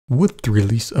With the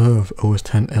release of OS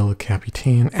X El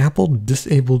Capitan, Apple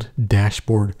disabled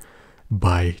dashboard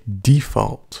by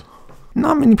default.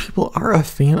 Not many people are a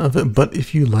fan of it, but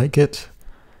if you like it,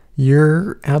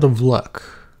 you're out of luck.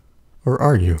 Or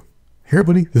are you? Hey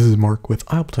everybody, this is Mark with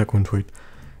Apple Tech One Tweet,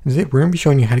 and today we're going to be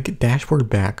showing you how to get dashboard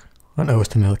back on OS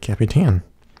X El Capitan.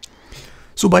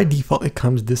 So by default it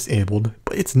comes disabled,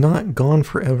 but it's not gone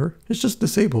forever, it's just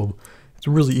disabled. It's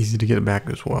really easy to get it back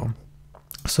as well.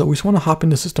 So we just want to hop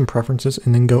into system preferences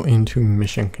and then go into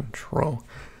mission control.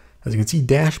 As you can see,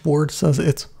 dashboard says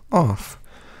it's off.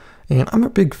 And I'm a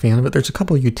big fan of it. There's a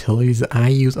couple of utilities that I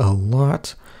use a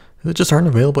lot that just aren't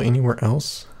available anywhere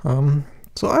else.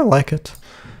 So I like it.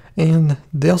 And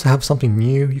they also have something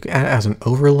new. You can add it as an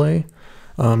overlay.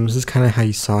 This is kind of how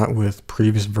you saw it with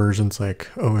previous versions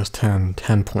like OS X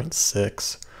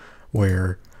 10.6,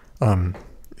 where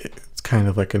it's kind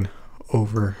of like an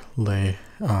overlay.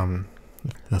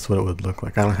 That's what it would look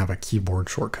like. I don't have a keyboard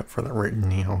shortcut for that right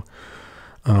now.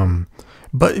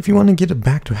 But if you want to get it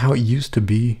back to how it used to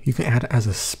be, you can add it as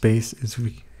a space, as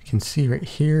we can see right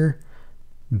here.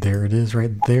 There it is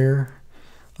right there.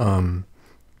 And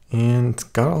it's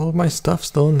got all of my stuff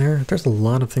still in there. There's a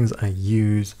lot of things I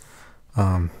use.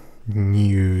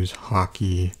 News,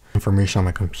 hockey, information on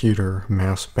my computer,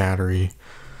 mouse, battery,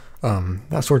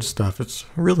 that sort of stuff. It's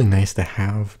really nice to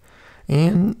have.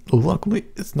 And luckily,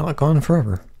 it's not gone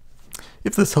forever.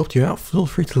 If this helped you out, feel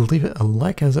free to leave it a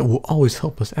like, as it will always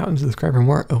help us out, and subscribe for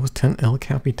more OS X El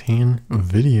Capitan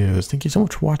videos. Thank you so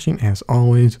much for watching. As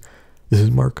always, this is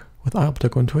Mark with Apple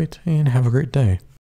Tech One Tweet, and have a great day.